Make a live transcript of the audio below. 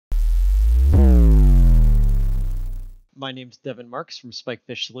My name's Devin Marks from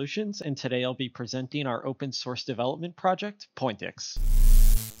Spikefish Solutions, and today I'll be presenting our open source development project, Pointix.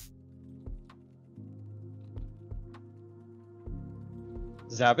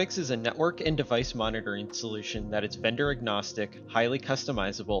 Zabbix is a network and device monitoring solution that is vendor agnostic, highly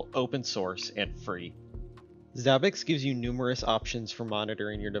customizable, open source, and free. Zabbix gives you numerous options for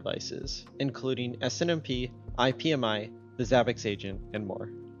monitoring your devices, including SNMP, IPMI, the Zabbix agent, and more.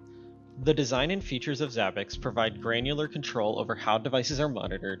 The design and features of Zabbix provide granular control over how devices are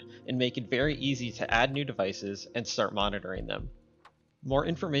monitored and make it very easy to add new devices and start monitoring them. More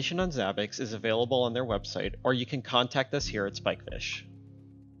information on Zabbix is available on their website, or you can contact us here at Spikefish.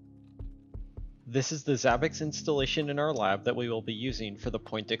 This is the Zabbix installation in our lab that we will be using for the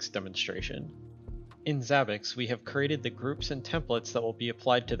Pointix demonstration. In Zabbix, we have created the groups and templates that will be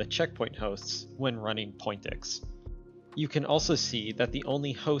applied to the checkpoint hosts when running Pointix. You can also see that the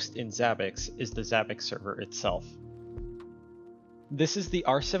only host in Zabbix is the Zabbix server itself. This is the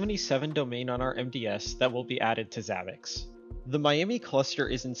R77 domain on our MDS that will be added to Zabbix. The Miami cluster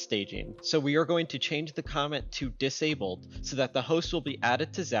is in staging, so we are going to change the comment to disabled so that the host will be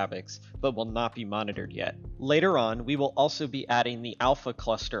added to Zabbix but will not be monitored yet. Later on, we will also be adding the alpha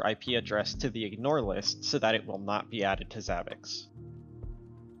cluster IP address to the ignore list so that it will not be added to Zabbix.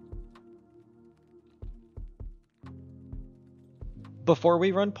 Before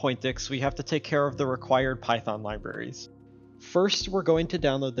we run Pointix, we have to take care of the required Python libraries. First, we're going to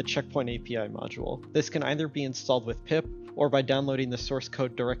download the Checkpoint API module. This can either be installed with pip or by downloading the source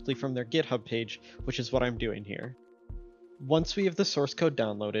code directly from their GitHub page, which is what I'm doing here. Once we have the source code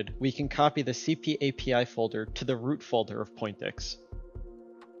downloaded, we can copy the CP API folder to the root folder of Pointix.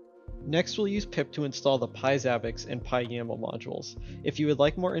 Next, we'll use pip to install the PyZabbix and PyYAML modules. If you would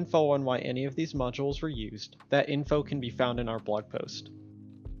like more info on why any of these modules were used, that info can be found in our blog post.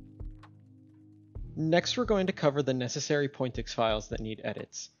 Next, we're going to cover the necessary Pointix files that need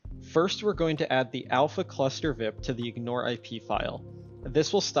edits. First, we're going to add the alpha cluster VIP to the ignore IP file.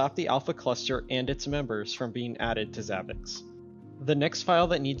 This will stop the alpha cluster and its members from being added to Zabbix. The next file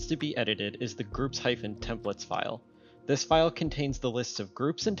that needs to be edited is the groups-templates file. This file contains the lists of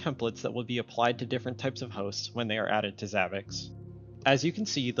groups and templates that will be applied to different types of hosts when they are added to Zabbix. As you can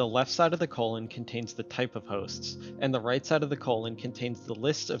see, the left side of the colon contains the type of hosts, and the right side of the colon contains the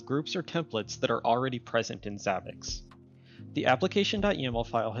list of groups or templates that are already present in Zabbix. The application.yaml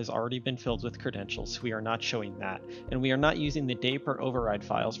file has already been filled with credentials, so we are not showing that, and we are not using the dape or override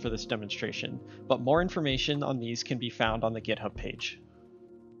files for this demonstration, but more information on these can be found on the GitHub page.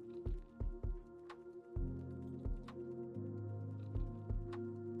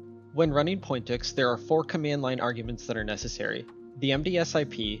 When running Pointix, there are 4 command line arguments that are necessary: the MDS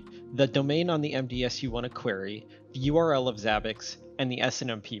IP, the domain on the MDS you want to query, the URL of Zabbix, and the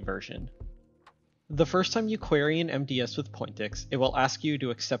SNMP version. The first time you query an MDS with Pointix, it will ask you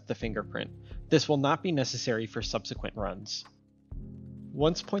to accept the fingerprint. This will not be necessary for subsequent runs.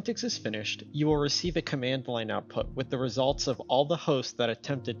 Once Pointix is finished, you will receive a command line output with the results of all the hosts that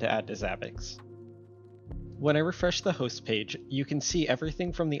attempted to add to Zabbix. When I refresh the host page, you can see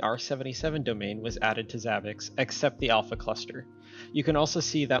everything from the R77 domain was added to Zabbix except the alpha cluster. You can also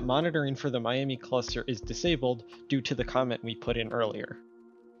see that monitoring for the Miami cluster is disabled due to the comment we put in earlier.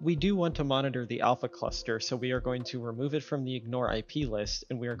 We do want to monitor the alpha cluster, so we are going to remove it from the ignore IP list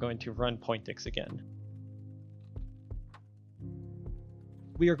and we are going to run Pointix again.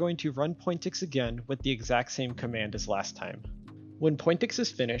 We are going to run Pointix again with the exact same command as last time. When Pointix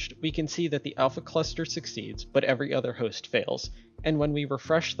is finished, we can see that the alpha cluster succeeds, but every other host fails, and when we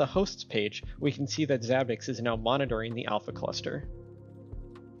refresh the hosts page, we can see that Zabbix is now monitoring the alpha cluster.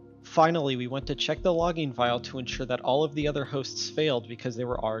 Finally, we want to check the logging file to ensure that all of the other hosts failed because they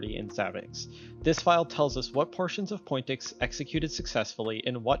were already in Zabbix. This file tells us what portions of Pointix executed successfully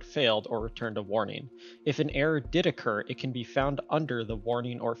and what failed or returned a warning. If an error did occur, it can be found under the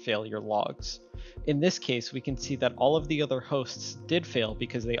warning or failure logs. In this case, we can see that all of the other hosts did fail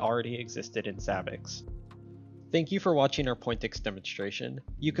because they already existed in Zabbix. Thank you for watching our Pointix demonstration.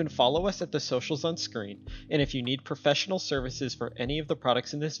 You can follow us at the socials on screen, and if you need professional services for any of the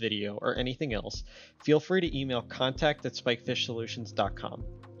products in this video or anything else, feel free to email contact@spikefishsolutions.com.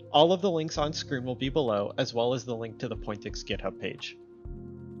 All of the links on screen will be below, as well as the link to the Pointix GitHub page.